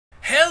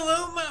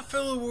Hello, my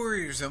fellow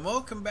warriors, and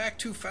welcome back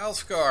to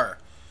Falskaar.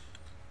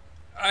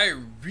 I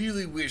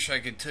really wish I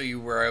could tell you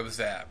where I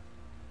was at,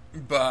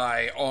 but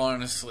I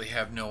honestly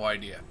have no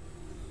idea.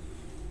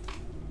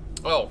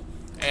 Oh,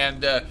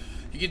 and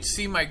you get to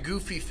see my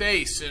goofy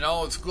face in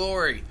all its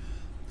glory.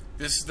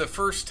 This is the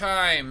first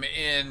time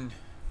in,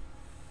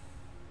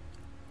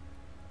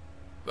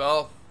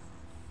 well,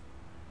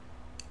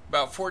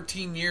 about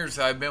 14 years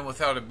I've been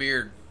without a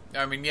beard.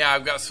 I mean, yeah,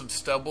 I've got some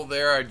stubble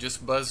there. I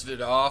just buzzed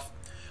it off.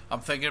 I'm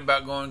thinking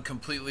about going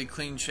completely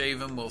clean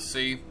shaven. We'll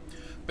see.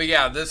 But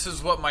yeah, this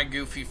is what my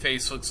goofy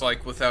face looks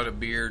like without a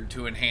beard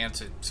to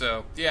enhance it.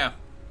 So, yeah.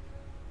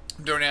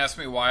 Don't ask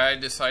me why I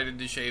decided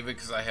to shave it,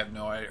 because I have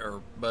no idea,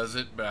 or buzz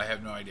it, but I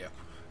have no idea.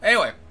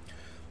 Anyway,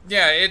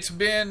 yeah, it's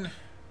been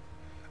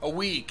a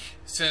week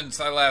since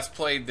I last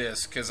played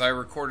this, because I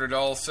recorded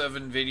all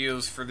 7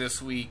 videos for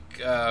this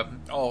week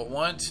all at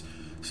once.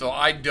 So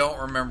I don't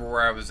remember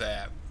where I was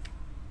at.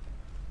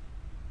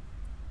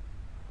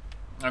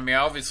 I mean,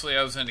 obviously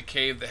I was in a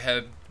cave that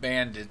had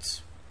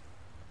bandits.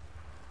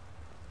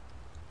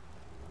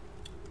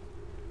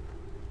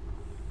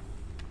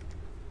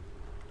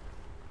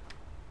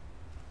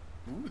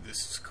 Ooh,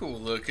 this is cool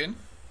looking.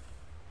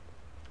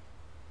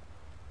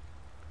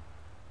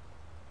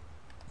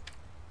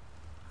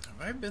 Have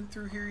I been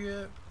through here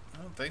yet? I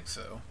don't think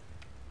so.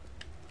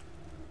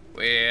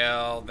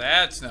 Well,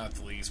 that's not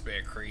the least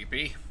bit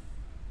creepy.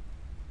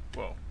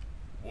 Whoa.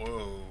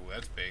 Whoa,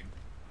 that's big.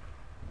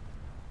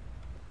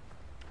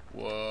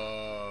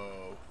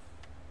 Whoa.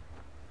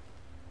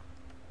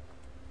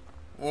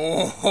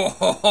 Whoa.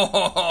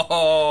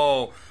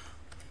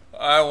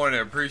 I want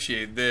to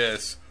appreciate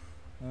this.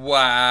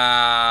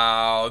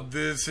 Wow.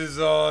 This is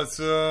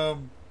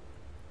awesome.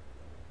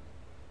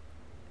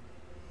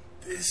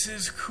 This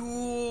is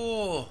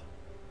cool.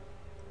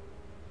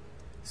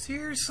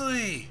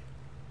 Seriously.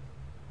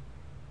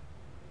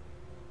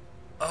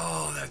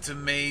 Oh, that's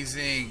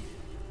amazing.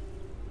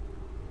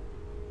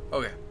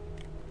 Okay.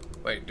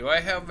 Wait, do I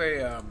have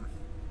a,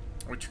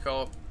 what you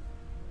call it?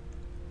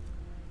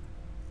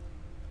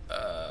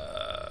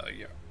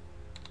 Yeah.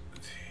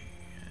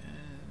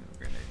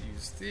 We're gonna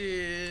use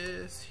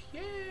this.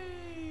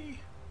 Yay!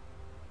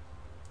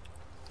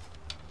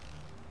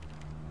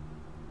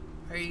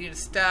 Are you gonna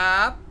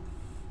stop?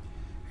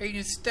 Are you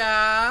gonna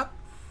stop?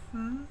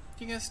 You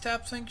gonna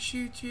stop so I can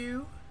shoot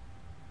you?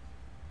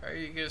 Are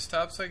you gonna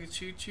stop so I can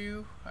shoot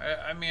you?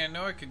 I mean, I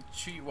know I could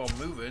shoot you while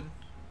moving,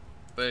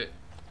 but...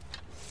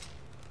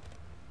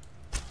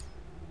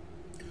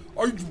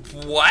 Are you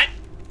what?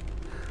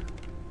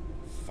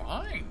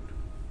 Fine.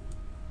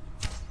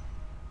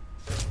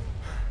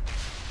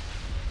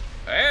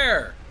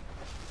 There.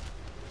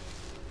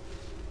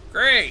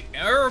 Great.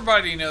 Now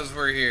everybody knows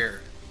we're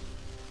here.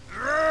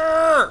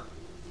 Oh,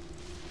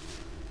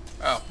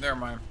 never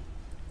mind.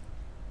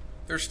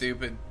 They're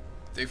stupid.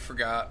 They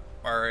forgot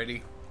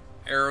already.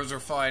 Arrows are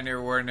flying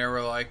everywhere, and they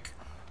were like,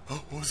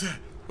 "Oh, what was that?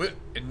 What?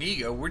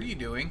 Inigo, what are you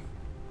doing?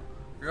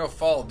 You're gonna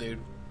fall, dude.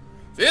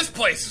 This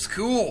place is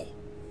cool.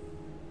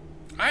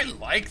 I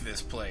like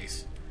this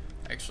place.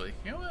 Actually,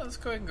 you know what? Let's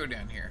go ahead and go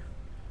down here.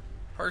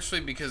 Partially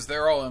because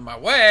they're all in my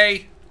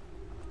way.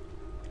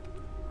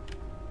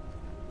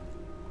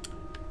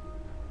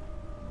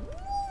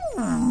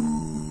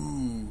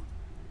 Ooh.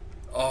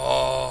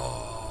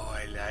 Oh,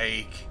 I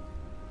like.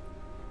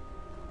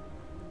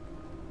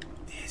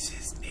 This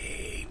is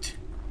neat.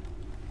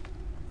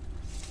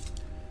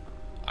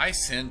 I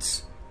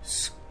sense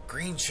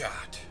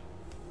screenshot.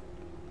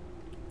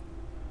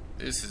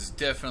 This is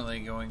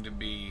definitely going to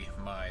be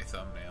my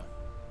thumbnail.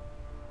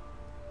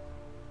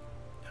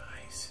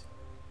 Nice.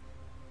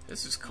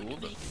 This is cool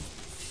though. Is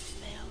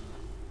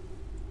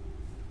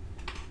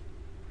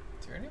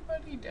there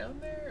anybody down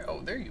there?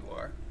 Oh, there you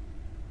are.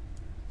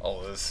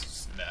 Oh, this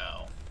is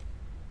now.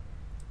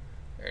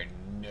 There's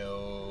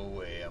no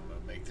way I'm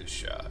gonna make this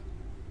shot.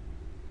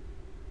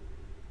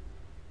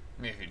 I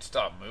mean, if you'd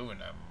stop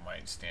moving, I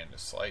might stand a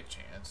slight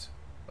chance.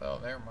 Well,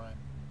 never mind.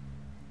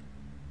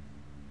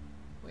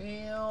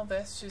 Well,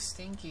 that's just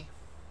stinky.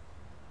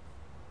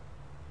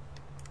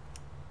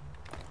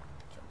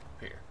 Jump up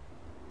here.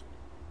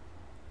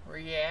 Where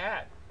you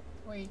at?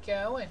 Where you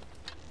going?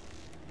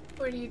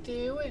 What are you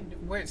doing?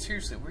 Wait,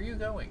 seriously, where are you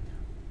going?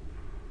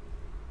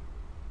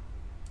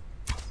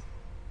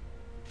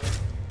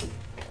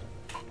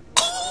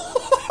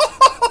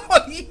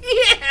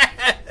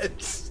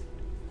 Yes!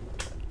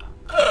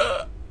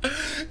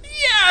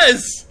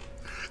 Yes!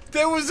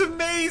 That was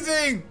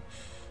amazing!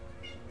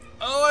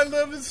 Oh, I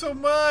love it so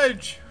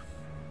much.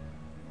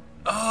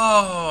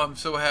 Oh, I'm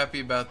so happy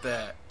about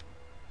that.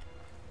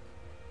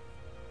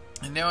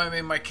 And now I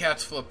made my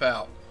cats flip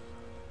out.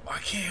 I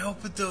can't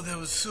help it though, that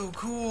was so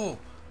cool.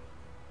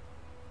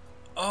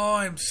 Oh,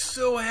 I'm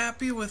so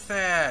happy with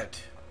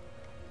that.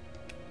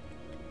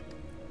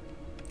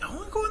 I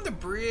want to go on the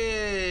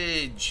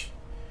bridge.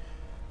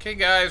 Okay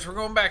guys, we're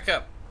going back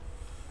up.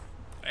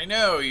 I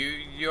know,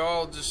 you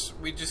all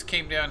we just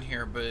came down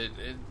here, but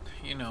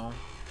you know,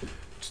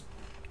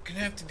 gonna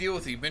have to deal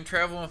with it. You've been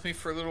traveling with me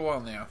for a little while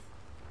now.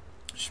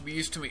 Should be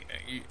used to me.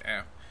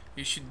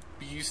 You should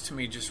be used to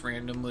me just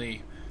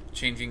randomly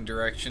changing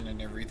direction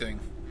and everything.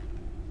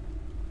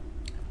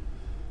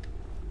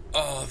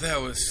 Oh,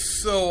 that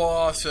was so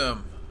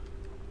awesome.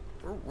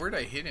 Where'd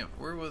I hit him?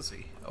 Where was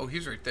he? Oh,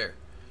 he's right there.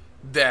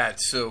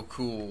 That's so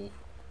cool.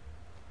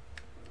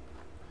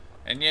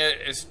 And yet,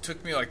 it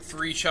took me like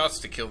 3 shots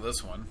to kill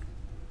this one.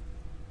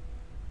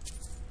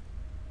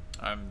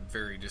 I'm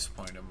very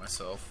disappointed in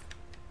myself.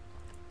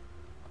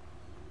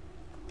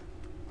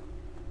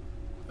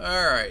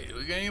 Alright,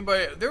 we got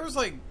anybody? There was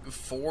like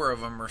 4 of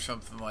them or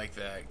something like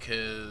that,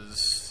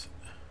 because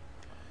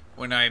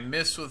when I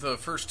missed with the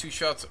first 2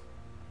 shots...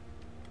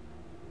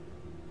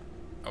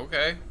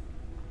 Okay.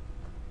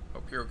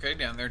 Hope you're okay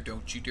down there.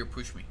 Don't you dare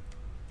push me.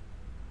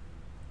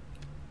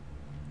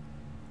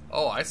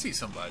 Oh, I see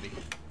somebody.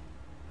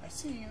 I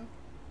see you.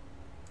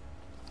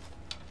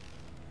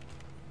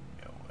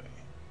 No way.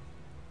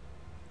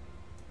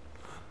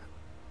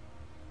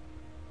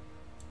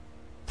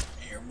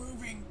 You're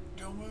moving.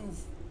 Don't move.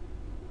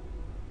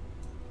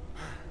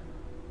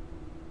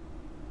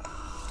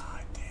 Ah,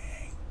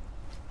 dang.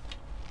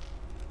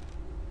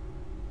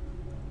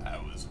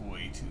 That was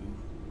way too...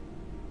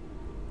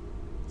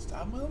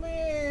 Stop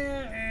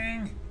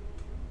moving!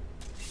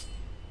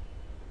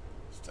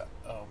 Stop.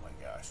 Oh my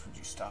gosh, would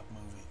you stop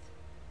moving?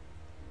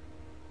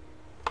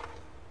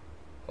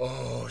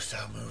 Oh,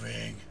 stop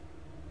moving.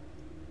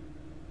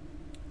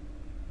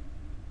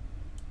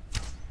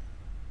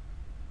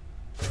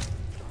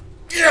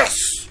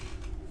 Yes!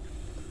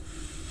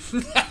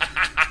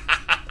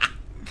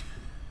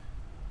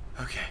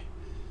 Okay.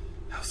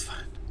 That was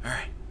fun.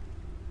 Alright.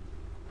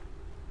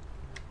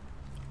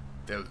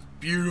 That was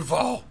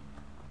beautiful.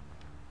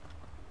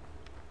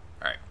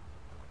 Alright.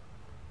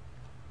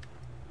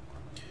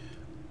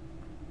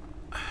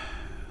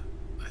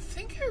 I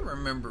think I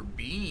remember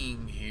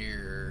being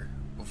here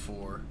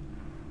before.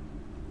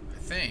 I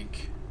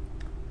think.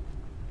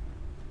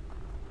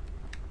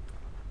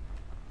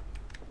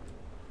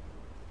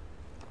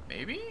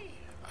 Maybe?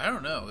 I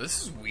don't know.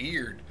 This is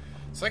weird.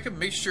 It's like a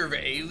mixture of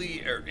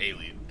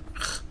alien.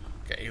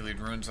 Got alien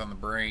ruins on the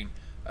brain.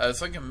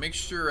 It's like a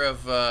mixture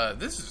of,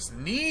 this is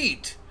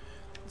neat.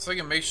 It's like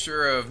a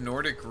mixture of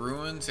Nordic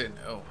ruins and,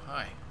 oh,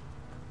 hi.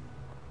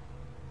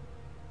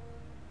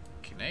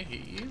 Can I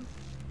hit you?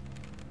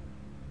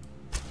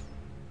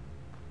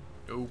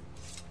 Nope.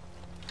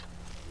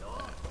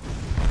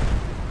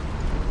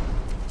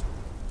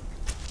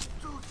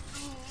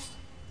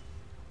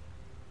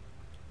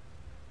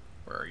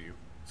 Where are you?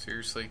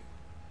 Seriously?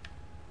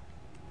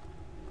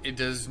 It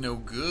does no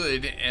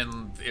good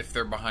and if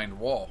they're behind a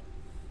wall.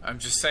 I'm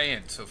just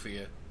saying,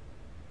 Sophia.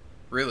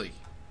 Really.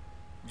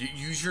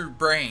 Use your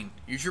brain.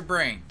 Use your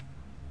brain.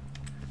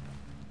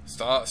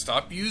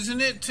 Stop using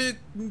it to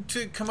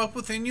come up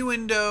with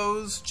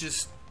innuendos.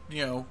 Just,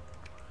 you know,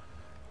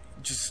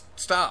 just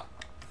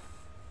stop.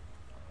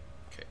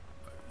 Okay.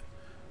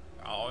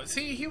 Oh,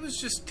 see, he was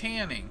just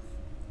tanning.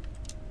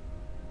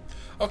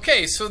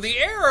 Okay, so the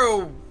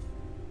arrow...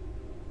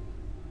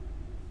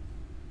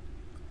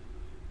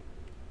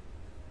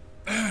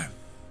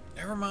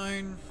 Never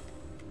mind.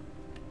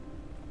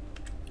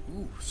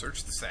 Ooh,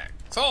 search the sack.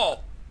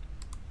 Salt!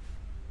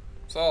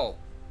 Salt.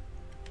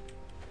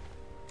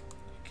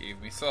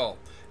 Gave me salt.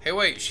 Hey,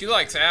 wait, she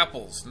likes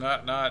apples.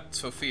 Not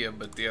Sophia,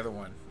 but the other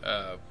one.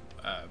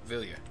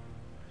 Vilya.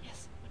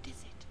 Yes, what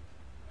is it?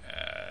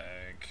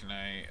 Can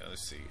I...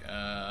 Let's see.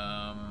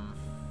 I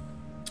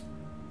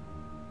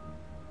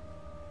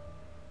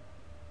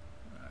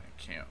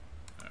can't...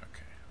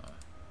 Okay.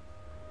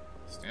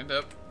 Stand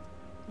up.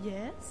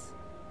 Yes?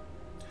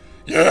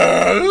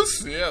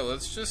 Yes! Yeah,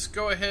 let's just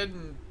go ahead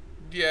and...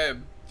 Yeah,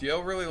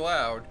 yell really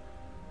loud.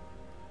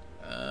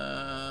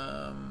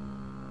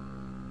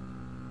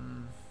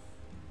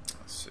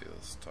 Let's see,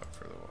 let's talk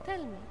for a while.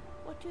 Tell me,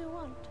 what do you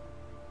want?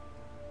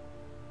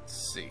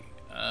 Let's see.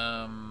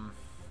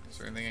 Is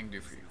there anything I can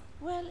do for you?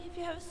 Well, if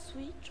you have a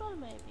sweet roll,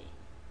 maybe.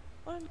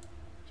 Or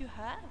you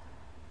have.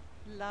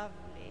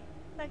 Lovely.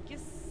 Thank you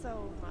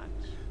so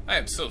much. I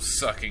am so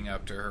sucking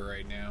up to her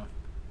right now.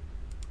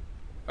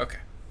 Okay,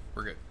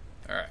 we're good.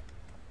 Alright.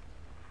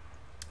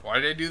 Why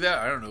did I do that?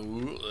 I don't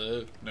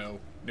know.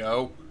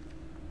 No.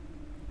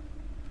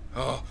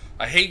 Oh,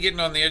 I hate getting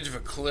on the edge of a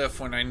cliff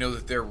when I know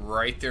that they're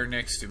right there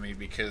next to me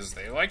because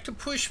they like to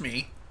push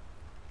me.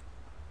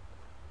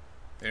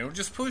 They don't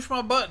just push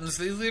my buttons,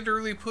 they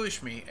literally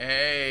push me.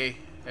 Hey,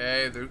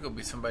 there's gonna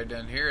be somebody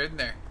down here, isn't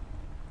there?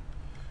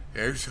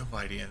 There's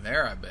somebody in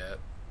there, I bet.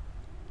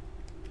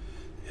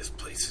 This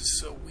place is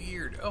so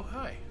weird. Oh,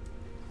 hi.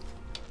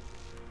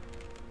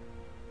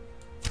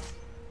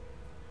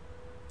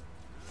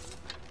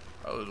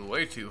 I was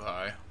way too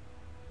high.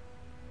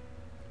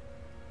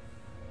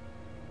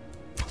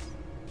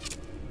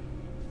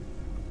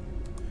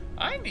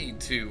 I need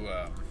to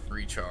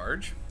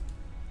recharge.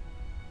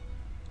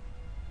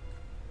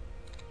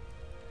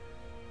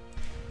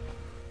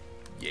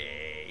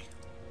 Yay.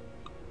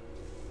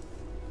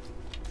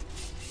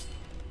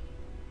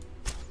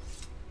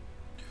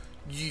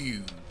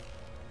 You.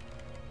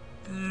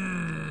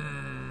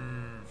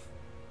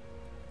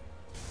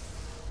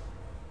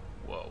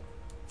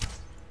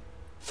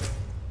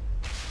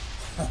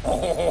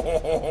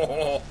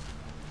 Oh.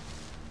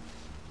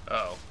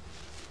 Uh-oh.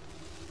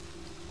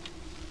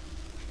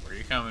 Where are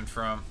you coming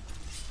from?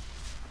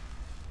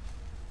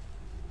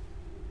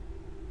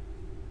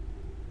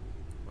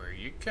 Where are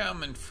you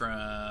coming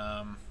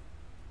from?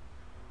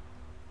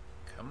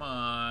 Come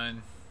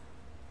on.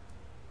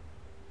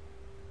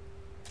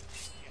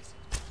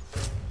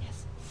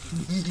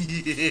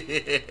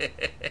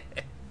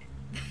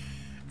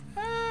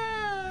 I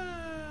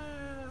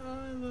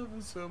love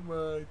it so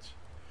much.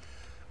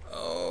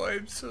 Oh,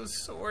 I'm so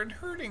sore and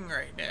hurting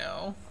right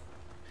now.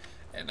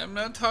 And I'm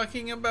not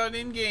talking about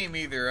in-game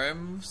either.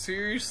 I'm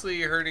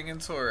seriously hurting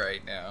and sore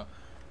right now.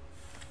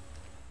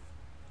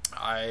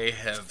 I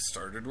have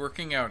started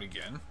working out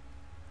again.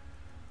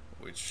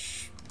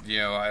 Which, you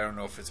know, I don't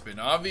know if it's been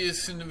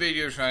obvious in the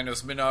videos. I know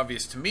it's been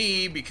obvious to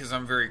me because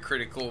I'm very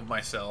critical of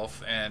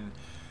myself. And,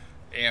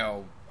 you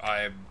know,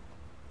 I,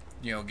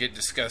 get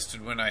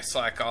disgusted when I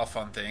slack off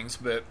on things.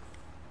 But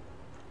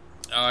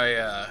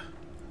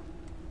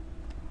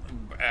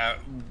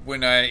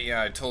when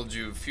I told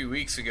you a few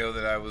weeks ago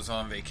that I was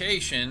on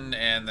vacation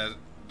and that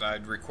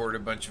I'd record a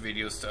bunch of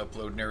videos to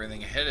upload and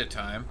everything ahead of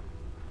time.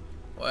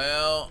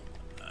 Well,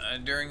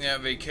 during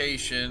that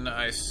vacation,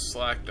 I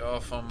slacked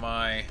off on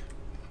my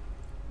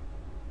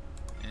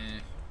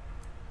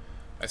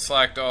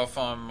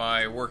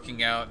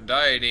working out and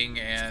dieting,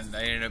 and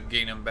I ended up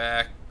gaining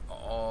back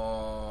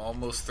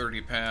almost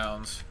 30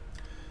 pounds.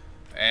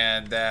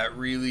 And that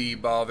really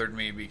bothered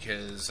me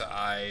because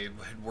I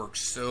had worked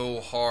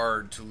so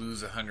hard to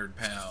lose 100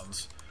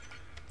 pounds.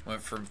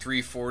 Went from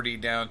 340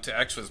 down to,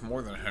 actually it's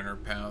more than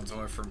 100 pounds. I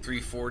went from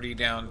 340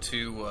 down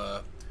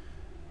to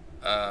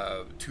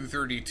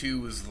 232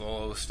 was the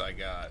lowest I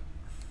got.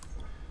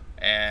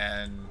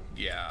 And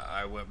yeah,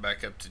 I went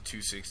back up to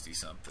 260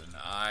 something.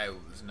 I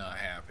was not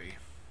happy.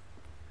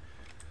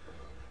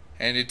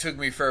 And it took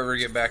me forever to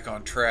get back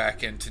on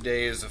track, and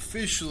today is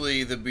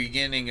officially the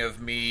beginning of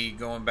me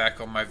going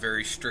back on my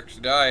very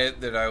strict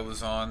diet that I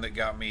was on that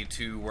got me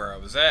to where I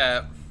was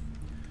at.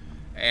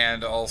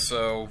 And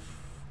also,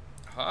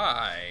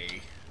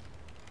 hi.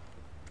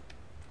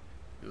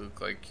 You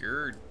look like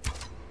you're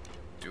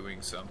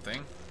doing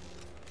something.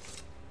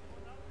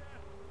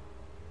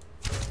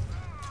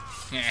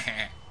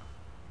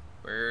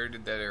 Where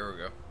did that arrow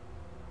go?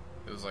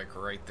 It was like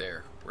right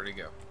there. Where'd it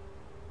go?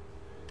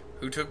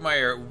 Who took my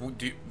arrow?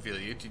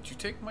 Villia, did you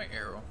take my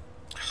arrow?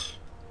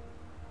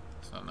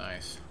 It's not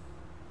nice.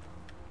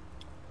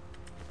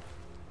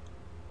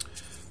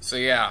 So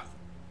yeah.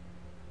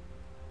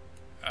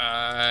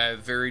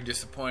 Very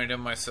disappointed in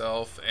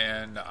myself,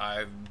 and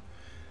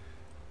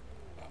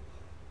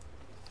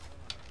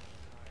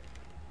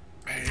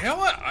you know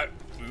what?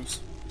 Oops.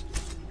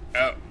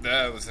 Oh,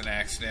 that was an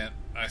accident.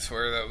 I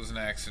swear that was an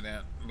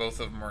accident. Both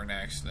of them were an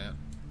accident.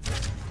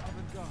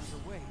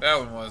 That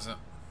one wasn't.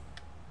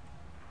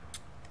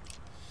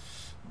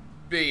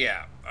 But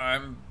yeah,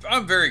 I'm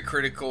very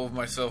critical of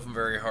myself and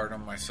very hard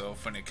on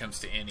myself when it comes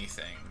to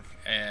anything.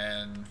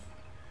 And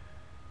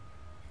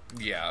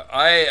yeah,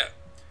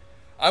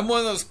 I'm one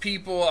of those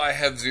people. I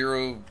have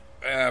zero.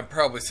 I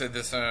probably said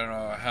this, I don't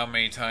know how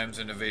many times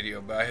in a video,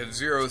 but I have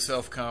zero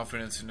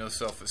self-confidence and no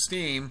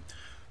self-esteem.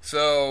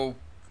 So,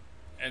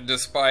 and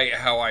despite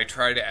how I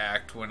try to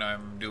act when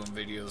I'm doing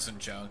videos and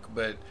junk,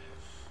 but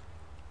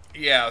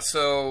yeah,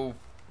 so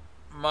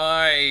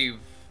my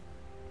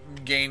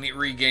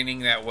regaining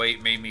that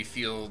weight made me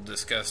feel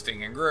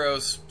disgusting and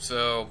gross.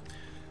 So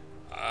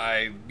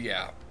I'm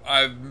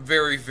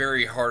very,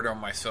 very hard on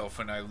myself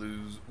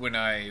when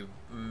I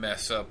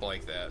mess up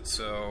like that.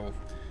 So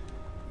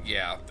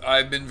yeah,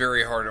 I've been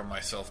very hard on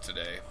myself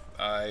today.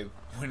 I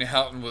went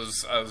out and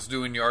I was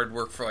doing yard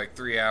work for like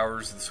 3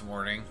 hours this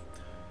morning,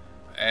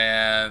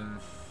 and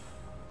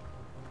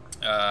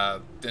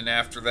then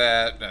after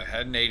that I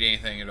hadn't ate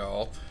anything at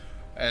all.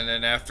 And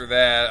then after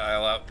that, I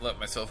let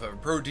myself have a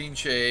protein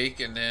shake,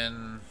 and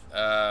then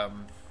I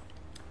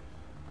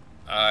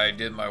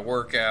did my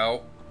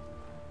workout,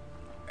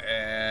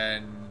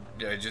 and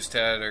I just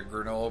had a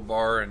granola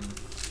bar, and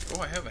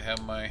I haven't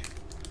had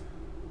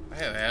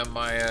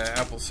my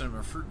apple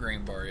cinnamon fruit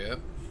grain bar yet.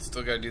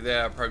 Still got to do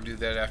that. I'll probably do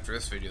that after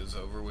this video is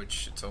over,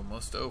 which it's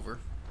almost over.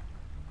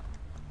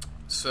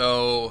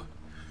 So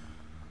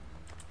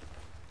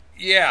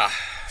yeah,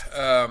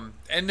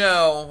 and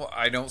no,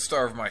 I don't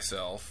starve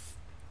myself.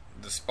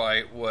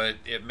 Despite what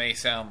it may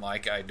sound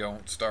like, I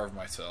don't starve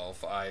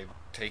myself. I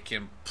take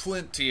in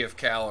plenty of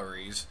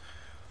calories,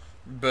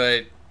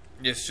 but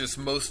it's just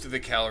most of the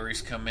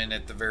calories come in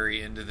at the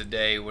very end of the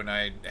day when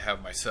I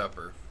have my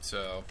supper.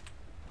 So,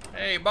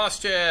 hey, Boss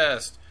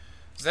Chest!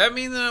 Does that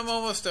mean that I'm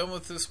almost done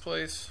with this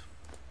place?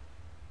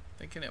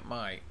 Thinking it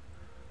might.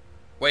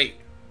 Wait,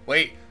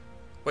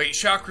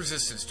 shock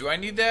resistance. Do I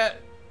need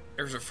that?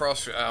 There's a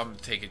frost. I'm going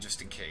to take it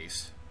just in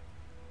case.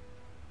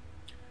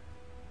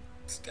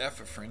 Staff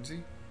of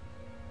Frenzy.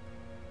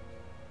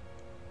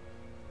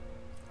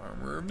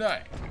 Armor of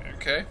Night.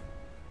 Okay.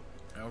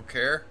 I don't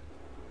care.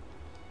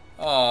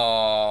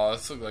 Aw,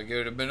 this looked like it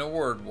would have been a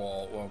word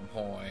wall at one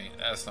point.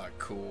 That's not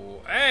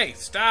cool. Hey,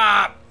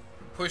 stop!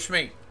 Push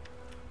me.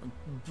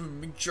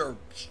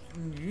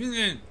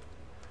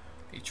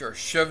 HR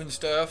shoving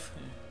stuff.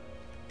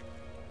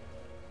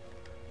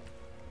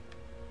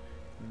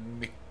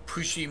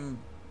 McPushy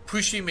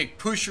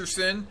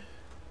McPusherson.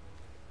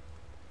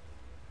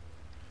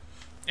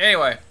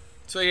 Anyway,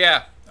 so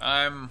yeah,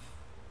 I'm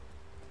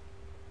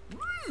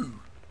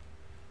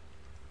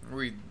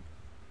read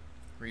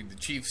the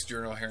Chiefs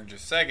Journal here in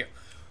just a second.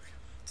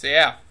 So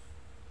yeah,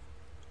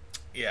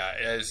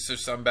 it's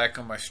just I'm back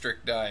on my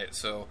strict diet,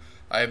 so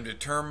I am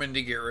determined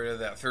to get rid of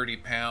that 30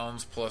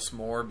 pounds plus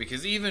more,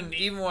 because even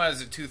when I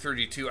was at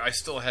 232, I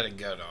still had a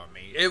gut on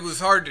me. It was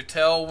hard to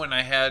tell when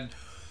I had,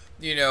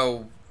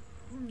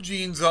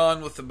 jeans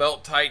on with the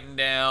belt tightened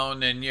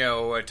down and,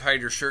 a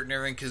tighter shirt and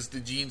everything, because the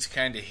jeans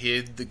kind of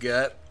hid the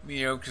gut,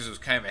 because it was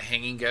kind of a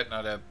hanging gut,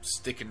 not a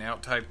sticking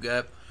out type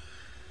gut.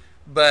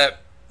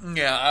 But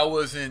yeah, I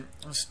wasn't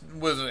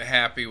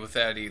happy with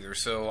that either.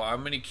 So I'm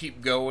going to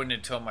keep going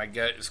until my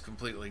gut is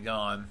completely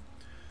gone.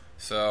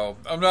 So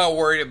I'm not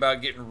worried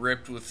about getting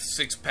ripped with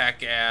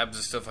 6-pack abs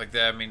and stuff like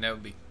that. I mean, that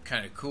would be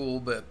kind of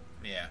cool, but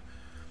yeah.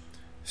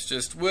 It's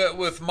just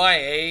with my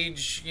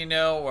age,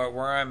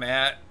 where I'm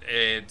at,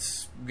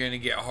 it's going to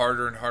get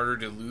harder and harder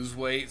to lose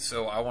weight.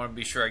 So I want to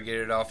be sure I get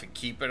it off and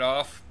keep it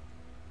off.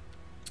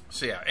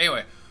 So yeah,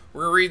 anyway,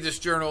 we're going to read this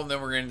journal and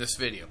then we're going to end this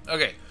video.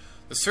 Okay,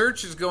 the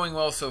search is going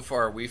well so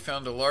far. We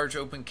found a large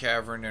open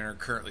cavern and are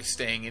currently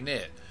staying in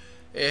it.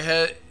 It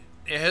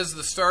has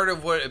the start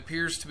of what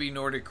appears to be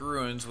Nordic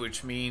ruins,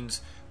 which means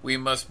we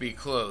must be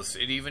close.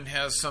 It even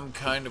has some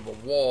kind of a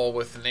wall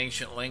with an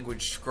ancient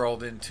language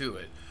scrawled into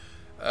it.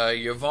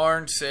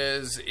 Yavarn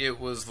says it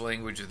was the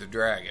language of the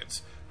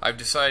dragons. I've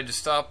decided to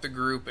stop the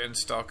group and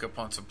stock up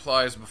on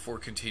supplies before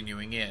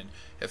continuing in.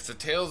 If the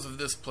tales of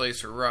this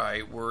place are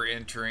right, we're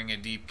entering a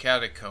deep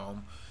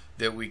catacomb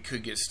that we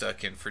could get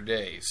stuck in for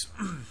days.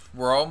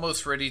 We're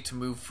almost ready to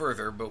move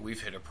further, but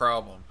we've hit a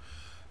problem.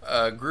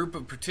 A group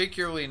of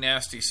particularly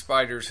nasty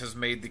spiders has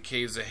made the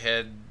caves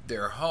ahead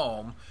their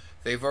home.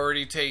 They've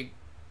already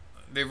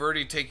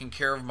taken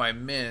care of my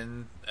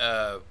men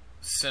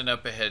sent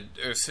up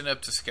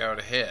to scout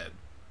ahead.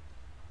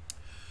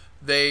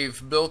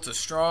 They've built a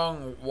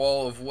strong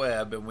wall of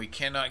web, and we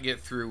cannot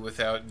get through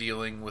without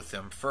dealing with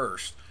them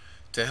first.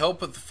 To help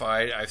with the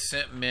fight, I've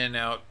sent men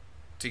out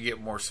to get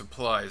more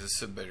supplies. This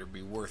had better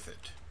be worth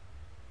it.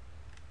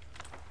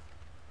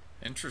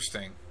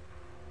 Interesting.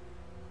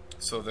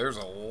 So there's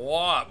a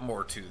lot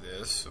more to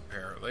this,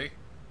 apparently.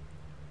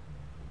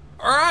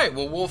 Alright,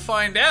 well, we'll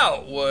find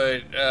out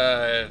what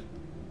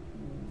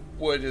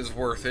is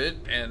worth it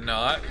and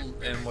not,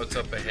 and what's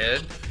up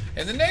ahead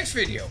in the next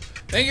video.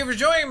 Thank you for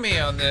joining me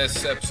on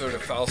this episode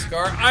of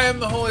Falskaar. I am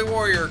the Holy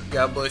Warrior.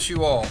 God bless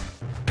you all.